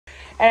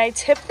and I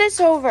tipped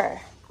this over.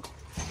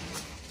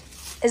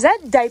 Is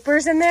that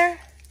diapers in there?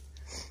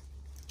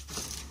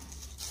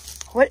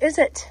 What is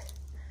it?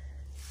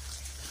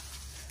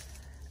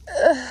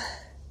 Ugh.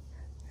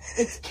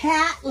 It's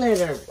cat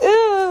litter.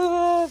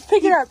 Ooh,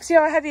 pick it up. See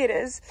how heavy it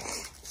is.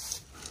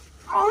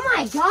 Oh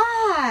my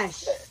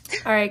gosh.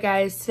 All right,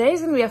 guys.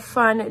 Today's going to be a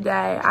fun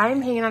day.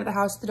 I'm hanging out at the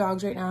house with the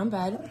dogs right now in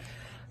bed.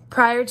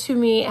 Prior to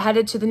me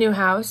headed to the new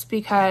house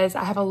because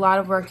I have a lot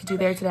of work to do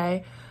there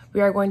today. We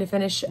are going to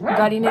finish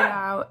gutting it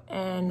out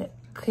and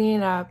cleaning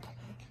it up.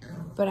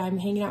 But I'm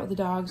hanging out with the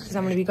dogs because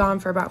I'm going to be gone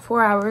for about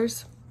 4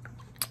 hours.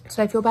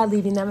 So I feel bad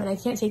leaving them and I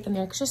can't take them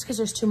there just because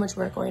there's too much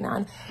work going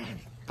on.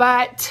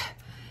 But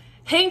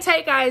hang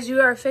tight, guys. You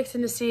are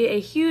fixing to see a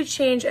huge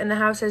change, and the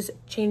house has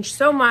changed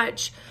so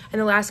much in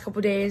the last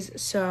couple days.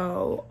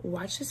 So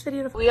watch this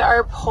video. We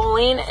are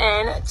pulling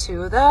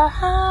into the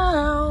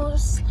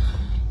house.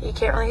 You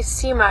can't really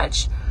see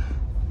much,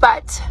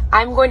 but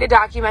I'm going to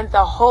document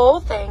the whole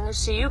thing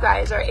so you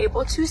guys are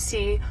able to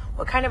see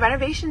what kind of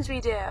renovations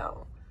we do.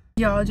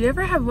 Y'all, do you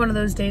ever have one of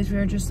those days where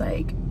you're just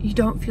like, you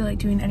don't feel like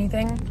doing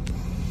anything?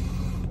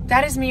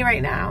 That is me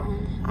right now.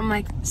 I'm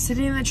like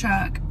sitting in the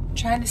truck,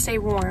 trying to stay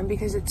warm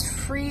because it's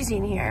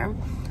freezing here.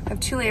 I have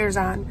 2 layers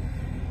on,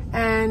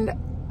 and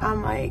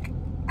I'm like,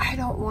 I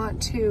don't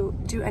want to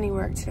do any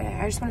work today.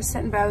 I just want to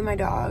sit in bed with my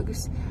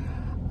dogs.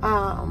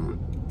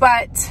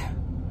 But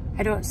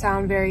I don't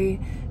sound very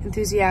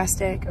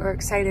enthusiastic or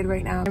excited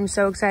right now. I'm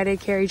so excited.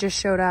 Carrie just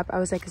showed up. I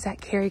was like, is that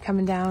Carrie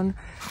coming down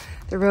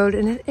the road?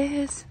 And it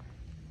is.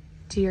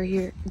 Do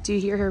you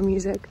hear her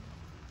music?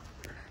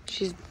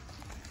 She's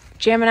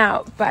jamming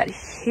out. But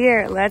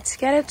here, let's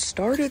get it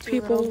started,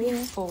 people.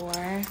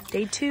 Before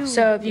Day 2.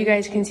 So if you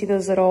guys can see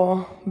those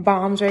little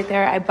bombs right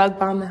there, I bug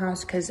bombed the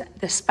house because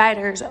the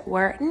spiders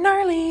were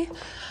gnarly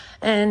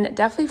and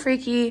definitely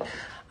freaky.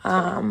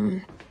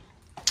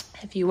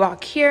 If you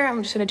walk here,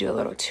 I'm just gonna do a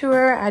little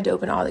tour. I had to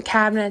open all the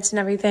cabinets and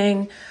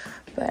everything,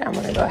 but I'm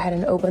gonna go ahead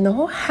and open the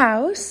whole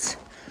house.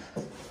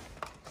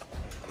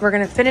 We're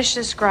gonna finish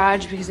this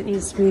garage because it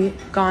needs to be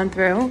gone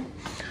through.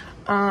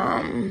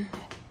 And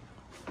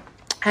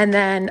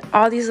then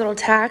all these little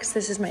tacks,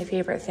 this is my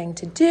favorite thing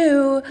to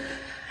do,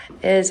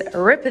 is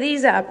rip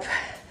these up.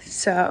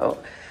 So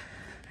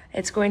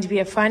it's going to be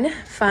a fun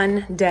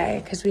day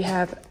because we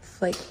have,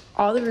 like,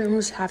 all the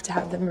rooms have to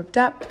have them ripped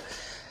up.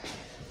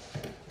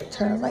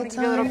 Turn the lights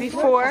on. A little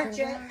before.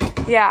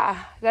 Yeah,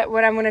 that's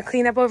what I'm gonna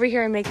clean up over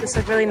here and make this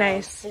look really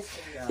nice.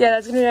 Yeah,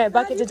 that's gonna be my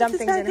bucket to dump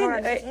things in. Hold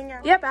on.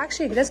 Yep,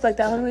 actually, it does like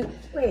that one.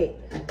 Wait,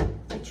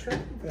 I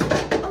tried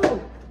that.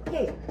 Oh,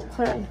 okay.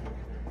 Hold on.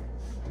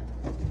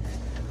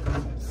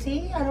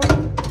 See, I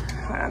don't.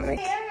 Hold on.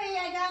 Carrie,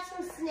 I got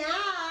some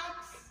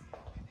snacks.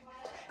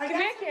 Come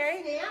here,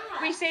 Carrie.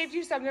 Snacks. We saved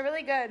you some. They're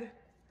really good.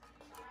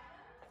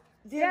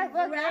 Yeah,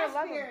 look,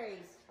 raspberries.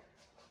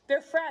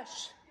 They're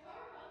fresh.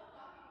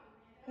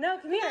 No,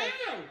 come here.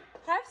 Man.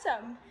 Have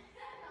some.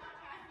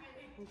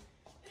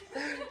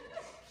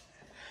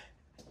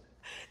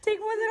 Take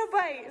one little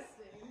bite.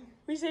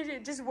 We saved you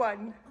just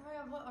one. Oh my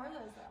God, what are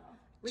those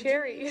though?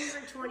 Cherries.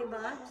 For 20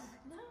 bucks?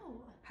 No.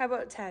 How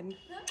about 10?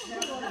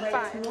 No.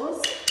 5.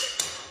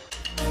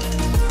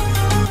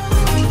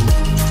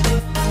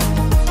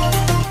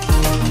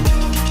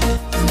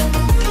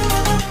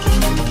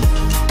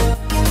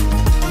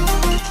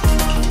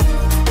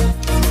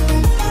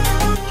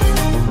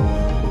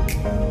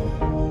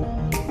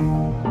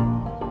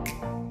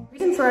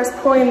 For us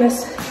pulling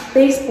this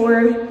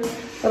baseboard,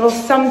 little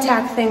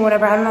thumbtack thing,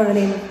 whatever, I don't know the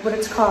name of what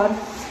it's called,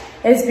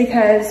 is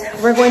because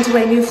we're going to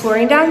lay new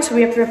flooring down, so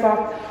we have to rip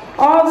off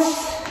all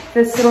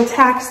this little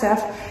tack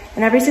stuff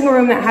in every single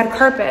room that had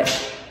carpet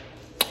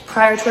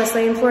prior to us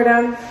laying floor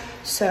down.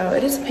 So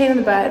it is a pain in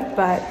the butt,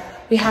 but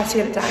we have to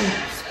get it done.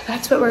 So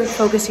that's what we're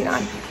focusing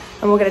on,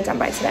 and we'll get it done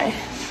by today.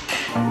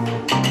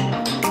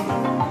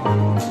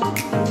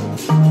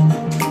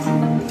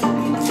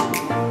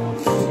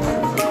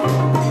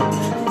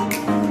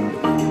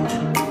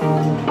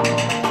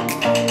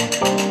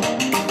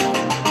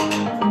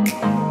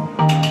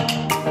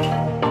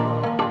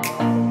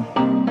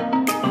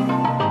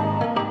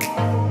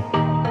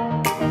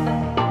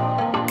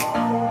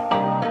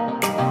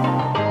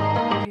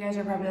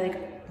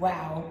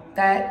 Wow,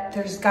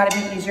 there's gotta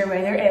be an easier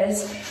way. There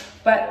is,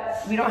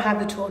 but we don't have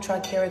the tool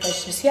truck here with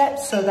us just yet,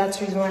 so that's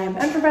the reason why I'm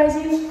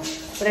improvising.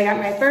 But I got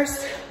my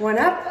first one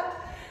up,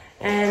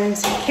 and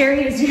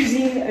Carrie is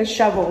using a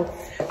shovel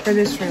for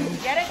this room.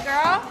 Get it,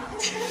 girl?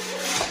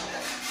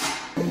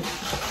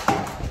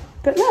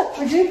 But look,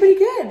 we're doing pretty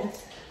good.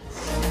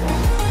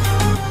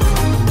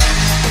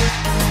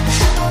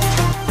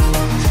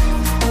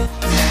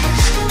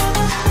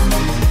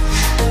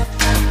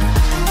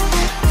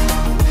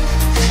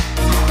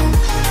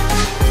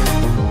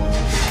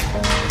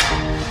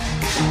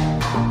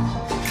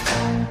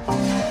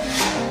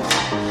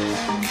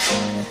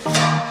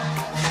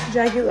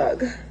 Jaggy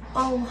lug.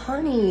 Oh,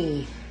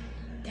 honey.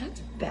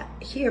 That's bad.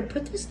 Here,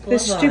 put this glove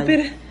This stupid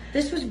on.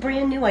 This was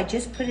brand new. I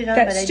just put it on.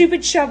 That but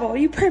stupid shovel.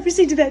 You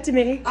purposely did that to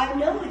me. I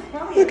know. It's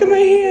probably Look at my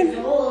hand.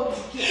 old.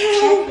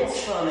 Get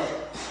this from it.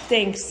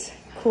 Thanks.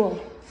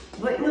 Cool.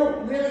 But no,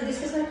 really,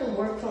 this is like a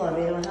work club.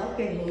 It'll help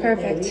your hand.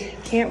 Perfect. Baby.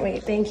 Can't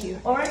wait. Thank you.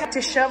 All right.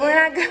 To shovel and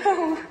I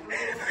go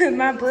with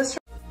my blister.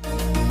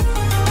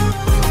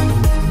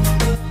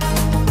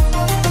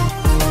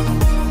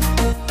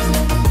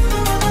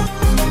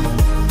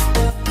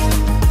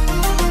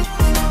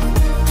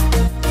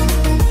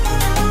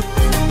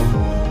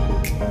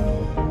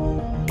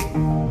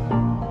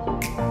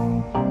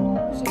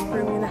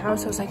 I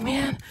was like,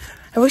 man,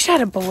 I wish I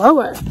had a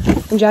blower.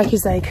 And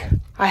Jackie's like,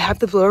 I have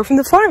the blower from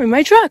the farm in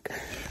my truck.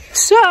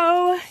 So,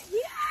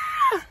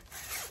 yeah.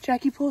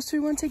 Jackie pulls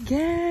through once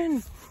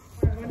again.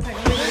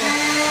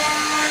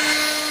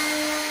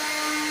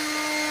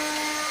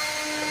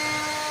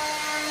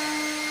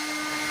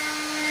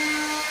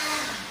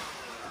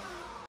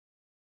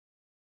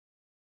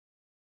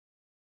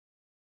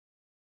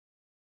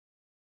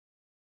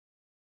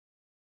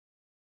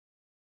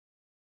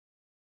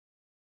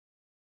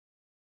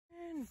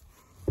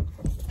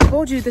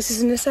 Told you this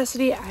is a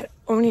necessity at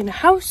owning a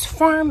house,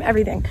 farm,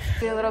 everything.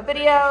 Do a little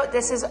video.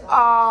 This is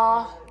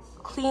all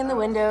clean the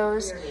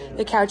windows.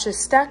 The couch is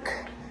stuck,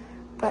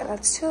 but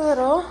let's do a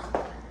little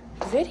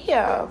video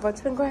of what's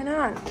been going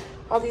on.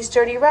 All these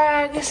dirty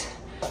rags.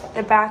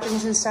 The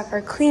bathrooms and stuff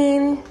are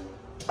clean.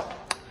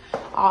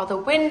 All the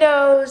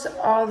windows,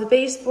 all the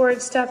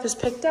baseboard stuff is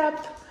picked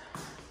up.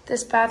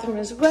 This bathroom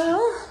as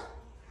well.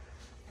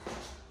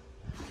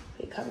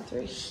 We come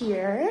through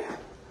here.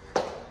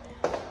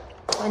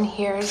 One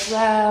here as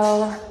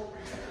well.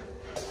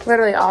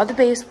 Literally all the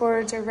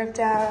baseboards are ripped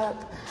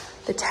up.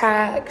 The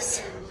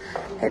tacks,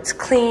 it's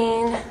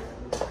clean.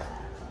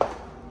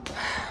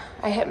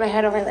 I hit my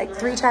head only like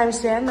 3 times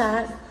today on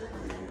that.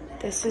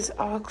 This is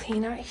all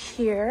clean out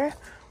here.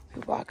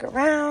 We walk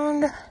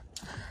around.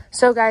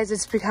 So guys,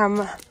 it's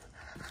become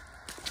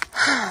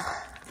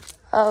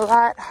a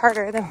lot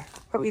harder than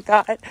what we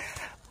thought.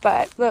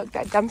 But look,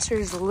 that dumpster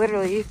is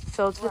literally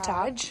filled to the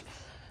garage.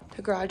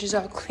 The garage is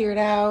all cleared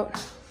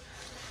out.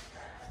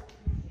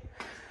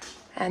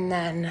 And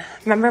then,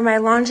 remember my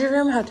laundry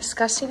room, how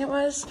disgusting it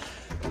was?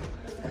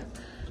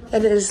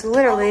 It is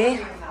literally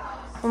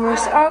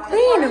almost all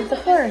clean of the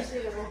floor.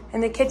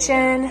 And the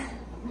kitchen,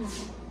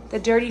 the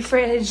dirty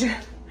fridge,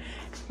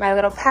 my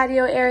little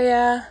patio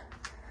area.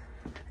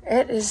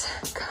 It is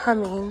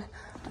coming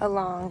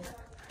along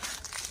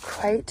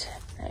quite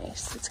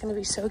nice. It's gonna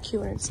be so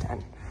cute when it's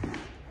done.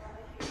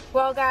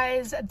 Well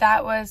guys,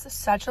 that was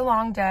such a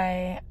long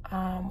day.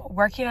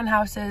 Working on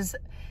houses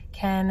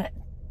can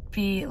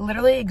be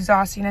literally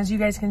exhausting. As you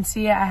guys can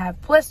see, I have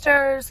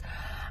blisters.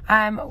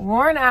 I'm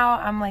worn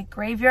out. I'm like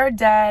graveyard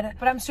dead,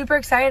 but I'm super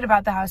excited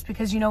about the house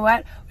because you know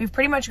what? We've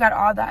pretty much got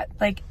all that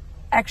like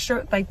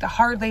extra, like the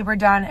hard labor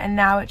done. And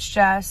now it's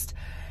just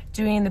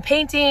doing the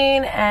painting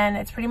and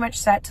it's pretty much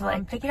set to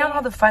like picking out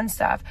all the fun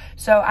stuff.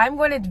 So I'm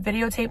going to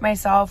videotape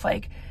myself,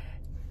 like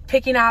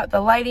picking out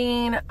the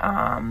lighting,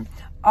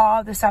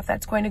 all the stuff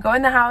that's going to go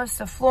in the house,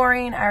 the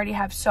flooring. I already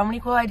have so many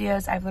cool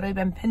ideas. I've literally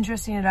been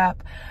Pinteresting it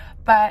up,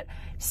 but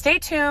stay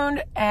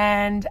tuned,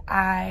 and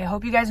I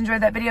hope you guys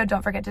enjoyed that video.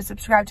 Don't forget to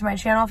subscribe to my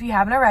channel if you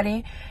haven't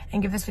already,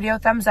 and give this video a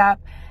thumbs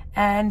up,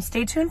 and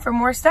stay tuned for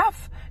more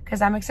stuff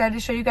because I'm excited to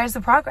show you guys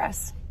the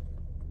progress.